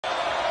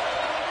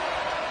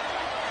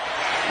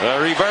The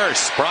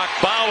reverse. Brock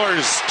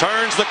Bowers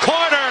turns the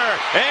corner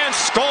and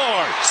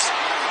scores.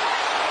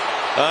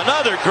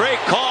 Another great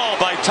call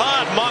by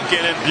Todd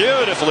Monken and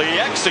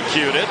beautifully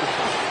executed.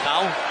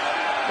 Now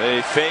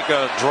they fake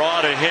a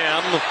draw to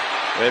him.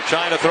 They're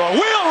trying to throw a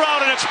wheel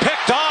route and it's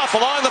picked off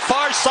along the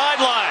far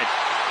sideline.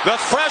 The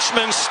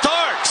freshman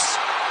Starks,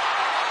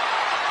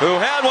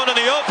 who had one in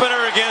the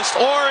opener against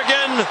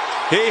Oregon,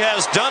 he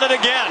has done it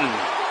again.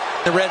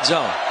 The red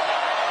zone.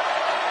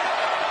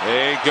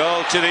 They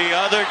go to the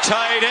other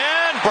tight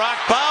end, Brock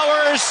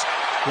Bowers.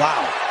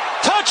 Wow.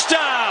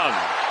 Touchdown!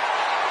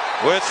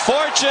 With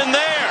fortune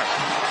there.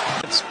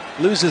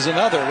 Loses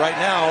another right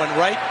now, and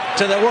right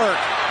to the work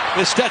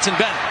is Stetson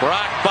Bennett.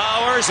 Brock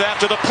Bowers,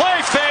 after the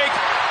play fake,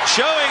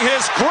 showing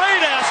his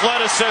great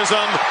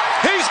athleticism.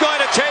 He's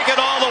going to take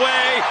it all the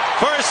way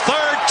for his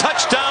third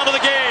touchdown of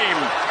the game.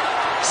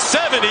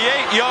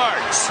 78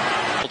 yards.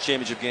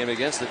 Championship game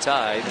against the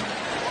Tide.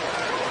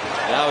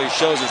 Now he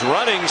shows his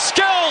running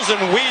skills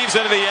and weaves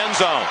into the end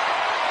zone.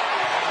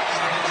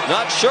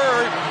 Not sure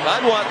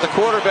I'd want the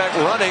quarterback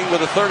running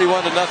with a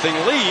 31-0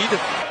 lead.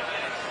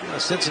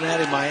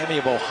 Cincinnati, Miami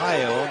of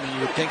Ohio. I mean,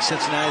 you would think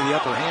Cincinnati the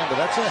upper hand, but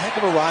that's a heck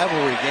of a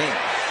rivalry game.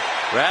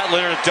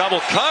 Rattler in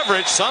double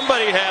coverage.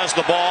 Somebody has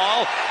the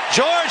ball.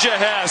 Georgia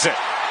has it.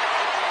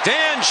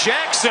 Dan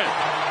Jackson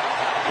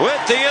with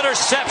the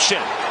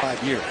interception.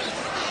 5 years.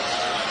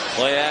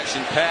 Play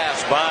action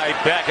pass by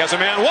Beck. Has a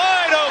man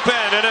wide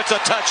open, and it's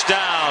a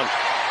touchdown.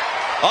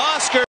 Oscar.